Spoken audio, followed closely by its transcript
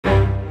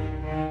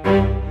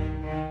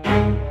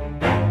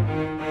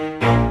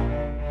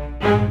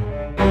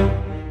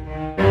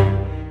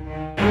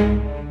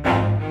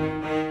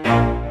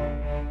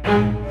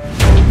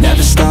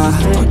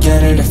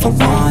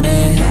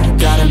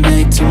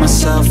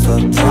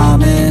a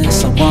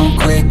promise. I won't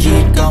quit,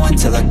 keep going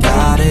till I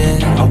got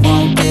it. I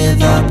won't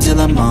give up till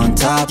I'm on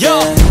top. Yo,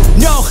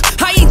 no,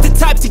 I ain't the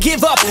type to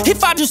give up.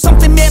 If I do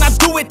something, man, I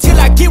do it till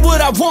I get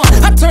what I want.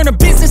 I turn a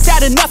business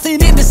out of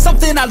nothing into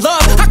something I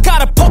love. I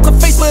got a poker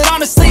face, but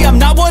honestly, I'm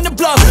not one to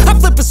bluff. I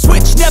flip a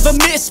switch, never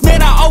miss,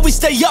 man, I always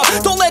stay up.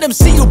 Don't let them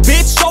see you,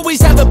 bitch,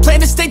 always have a plan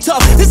to stay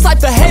tough. This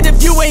life ahead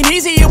of you ain't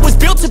easy, it was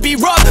built to be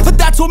rough. But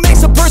that's what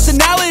makes a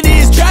personality,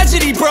 is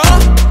tragedy,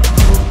 bruh.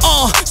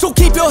 So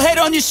keep your head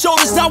on your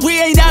shoulders. Now we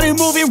ain't out here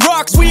moving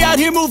rocks, we out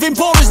here moving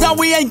boulders. Now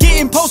we ain't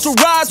getting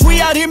posterized, we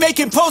out here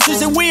making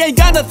posters. And we ain't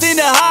got nothing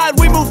to hide,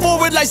 we move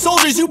forward like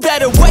soldiers. You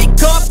better wake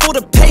up for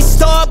the pay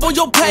stub, or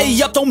you'll pay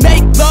up. Don't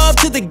make love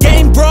to the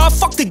game, bruh,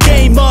 fuck the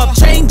game up.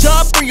 Change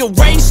up,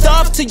 rearrange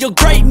stuff to your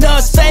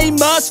greatness.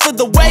 Famous for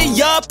the way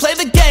up, play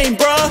the game,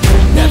 bruh.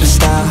 Never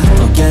stop,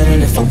 I'll get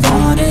it if I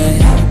want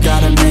it.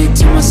 Gotta make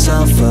to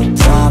myself a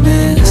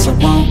promise. I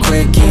won't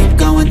quit, keep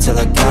going till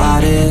I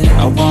got it.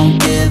 I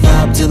won't give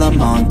up till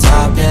I'm on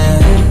top, yeah.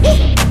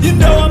 You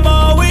know I'm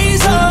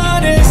always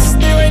honest,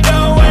 there ain't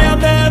no way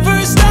I'm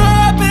ever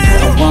stopping.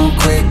 I won't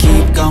quit,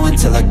 keep going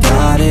till I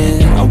got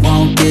it. I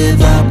won't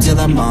give up till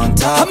I'm on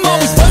top, I'm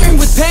always flirting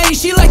with pain,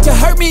 she like to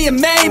hurt me and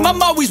maim.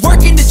 I'm always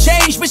working to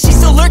change, but she's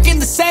still lurking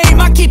the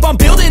same. I keep on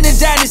building a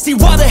dynasty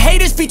while the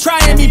haters be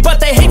trying me. But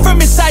they hate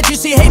from inside, you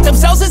see, hate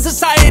themselves in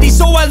society.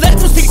 So I let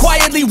them speak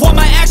quietly while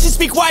my actions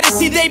speak wider.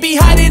 See, they be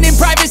hiding in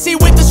privacy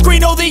with the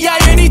screen. Oh, the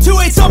irony to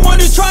hate someone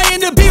who's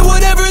trying to be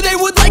whatever they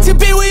would like to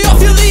be. We all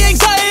feel the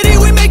anxiety,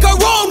 we make our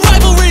own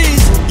rivalries.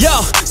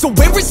 Yo, so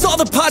where is all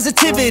the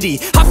positivity?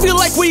 I feel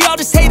like we all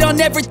just hate on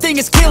everything,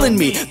 it's killing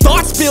me.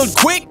 Thoughts build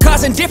quick,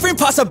 causing different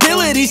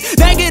possibilities.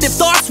 Negative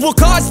thoughts will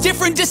cause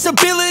different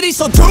disabilities.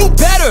 So do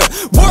better,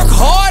 work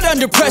hard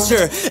under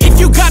pressure. If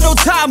you got no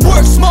time,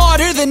 work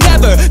smarter than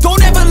ever.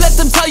 Don't ever let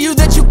them tell you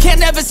that you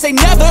can't ever say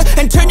never.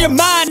 And turn your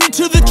mind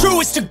into the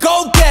truest of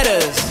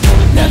go-getters.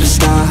 Never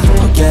stop,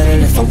 I'll get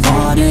it if I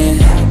want it.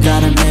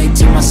 Gotta make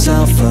to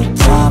myself a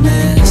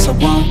promise. I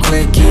won't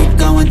quit, keep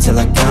going till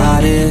I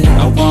got it.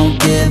 I won't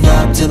give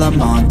up till I'm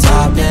on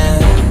top, yeah.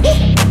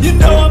 You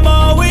know I'm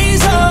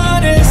always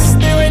honest,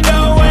 there ain't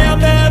no way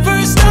I'm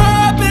ever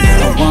stopping.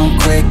 I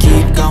won't quit,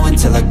 keep going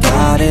till I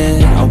got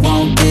it. I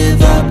won't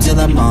give up till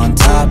I'm on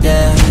top,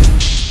 yeah.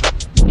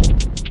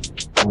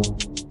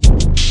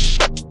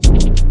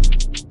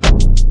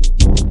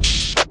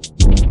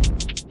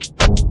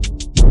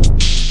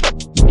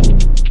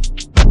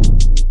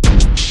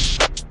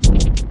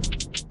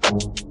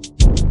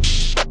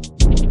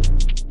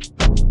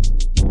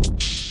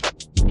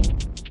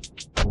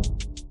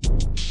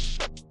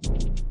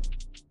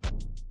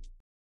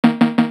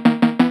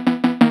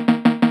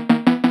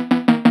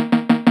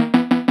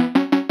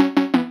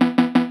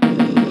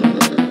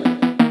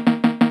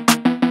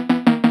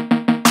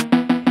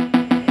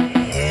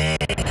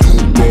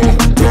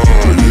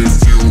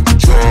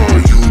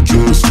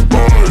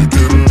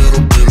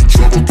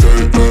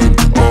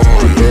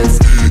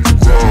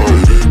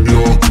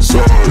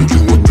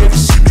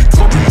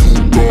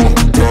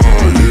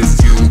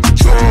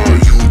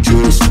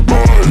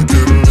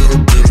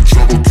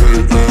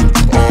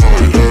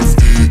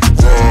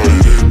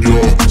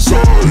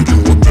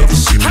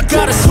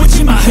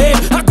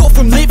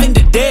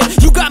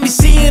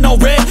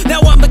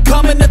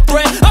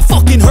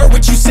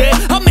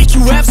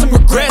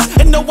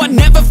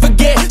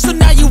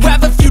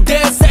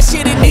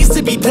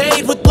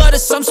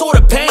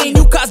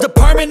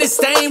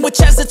 Which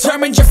has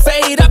determined your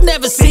fate. I've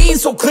never seen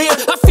so clear,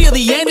 I feel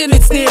the end and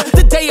it's near.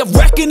 The day of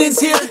reckoning's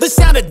here, the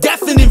sound of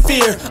deafening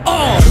fear.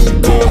 You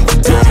gon'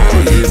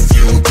 die if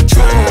you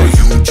try,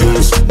 you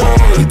just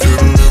might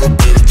get a little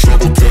bit of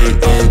trouble,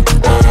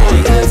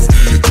 K-N-I-F-E,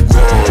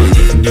 right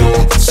in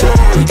your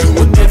side. You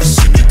would never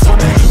see me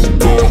coming. You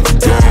gon'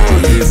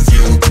 die if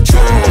you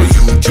try,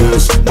 you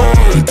just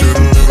might get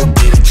a little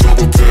bit of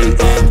trouble,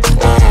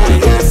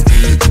 K-N-I-F-E,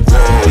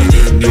 right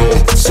in your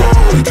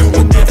side. You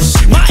would never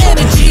see me. My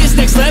energy is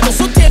next level,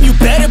 so damn you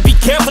better be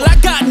careful. I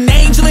got an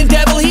angel and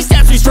devil, he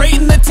stabs me straight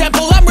in the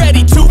temple. I'm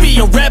ready to be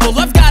a rebel,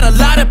 I've got a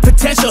lot of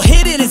potential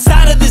hidden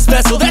inside of this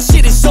vessel. That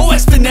shit is so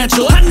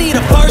exponential. I need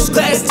a first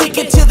class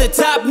ticket to the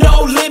top,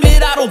 no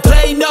limit. I don't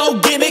play no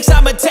gimmicks,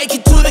 I'ma take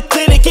you to the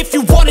clinic. If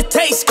you want a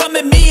taste, come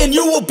at me and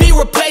you will be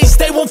replaced.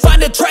 They won't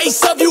find a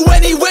trace of you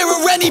anywhere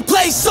or any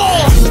place. You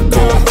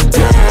gon'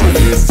 die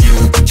if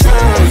you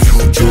try,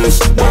 you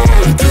just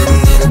might get a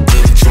little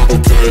bit of trouble,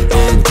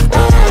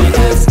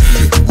 K-N-I-F-E,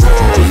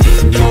 right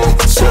in your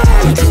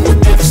side. You would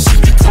never see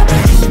me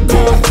coming. You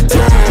gon'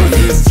 die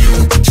if you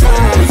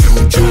try, you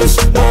just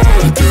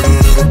might get a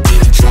little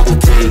bit of trouble,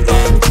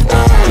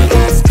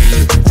 K-N-I-F-E,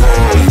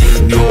 right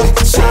in your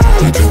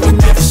side. You would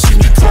never see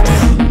me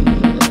coming.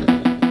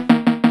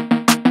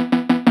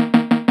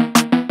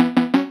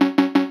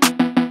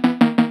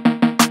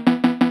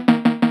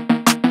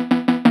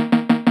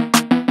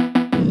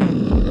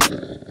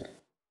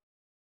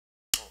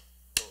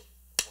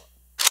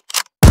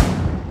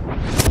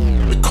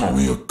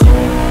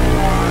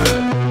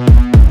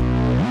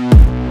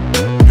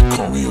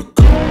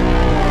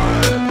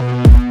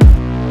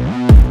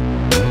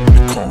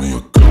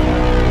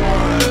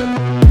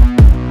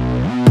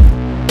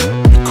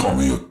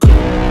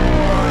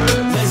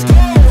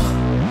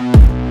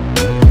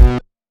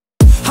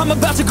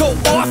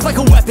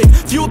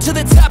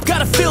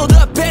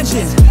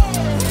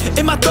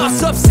 In my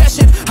thoughts,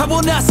 obsession, I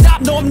will not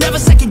stop, no, I'm never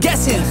second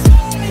guessing.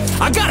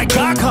 I got a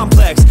God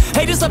complex.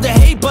 Haters love to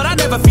hate, but I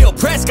never feel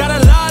pressed. Got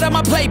a lot on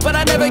my plate, but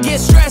I never get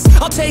stressed.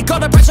 I'll take all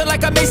the pressure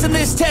like I'm acing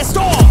this test.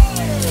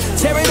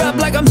 Tear it up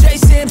like I'm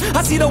Jason.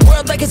 I see the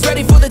world like it's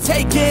ready for the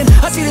taking.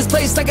 I see this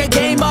place like a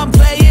game I'm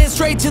playing.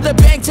 Straight to the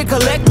bank to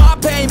collect my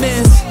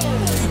payments.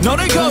 No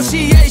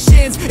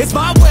negotiations, it's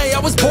my way, I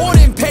was born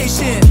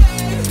impatient.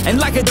 And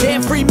like a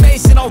damn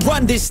Freemason, I'll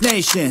run this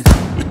nation.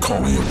 They call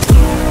me a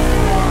god.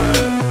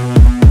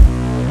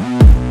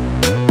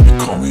 They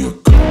call me a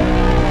god.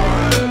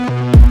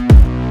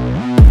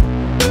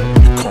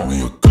 They call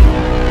me a god.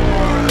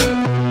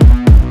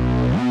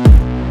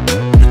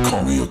 They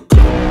call me a god.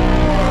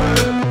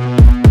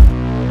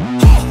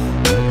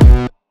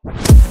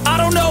 I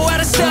don't know how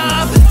to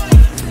stop,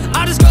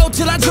 I just go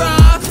till I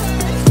drop.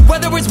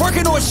 Whether it's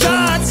working or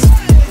shots,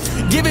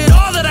 give it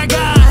all that I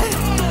got.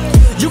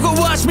 You can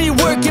watch me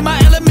work in my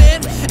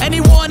element.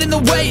 Anyone in the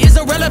way is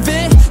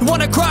irrelevant. You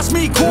wanna cross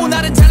me, cool,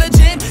 not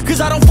intelligent, cause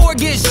I don't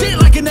forget shit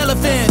like an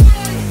elephant.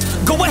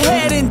 Go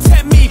ahead and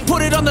tempt me,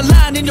 put it on the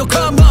line and you'll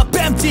come up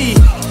empty.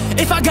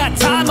 If I got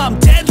time, I'm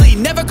deadly.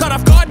 Never caught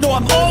off guard, no,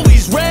 I'm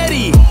always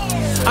ready.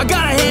 I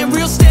got a hand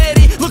real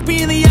steady. Look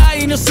me in the eye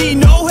and you'll see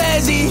no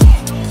hezzy.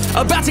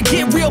 About to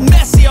get real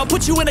messy, I'll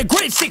put you in a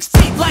grid 6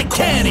 feet like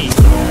Kenny.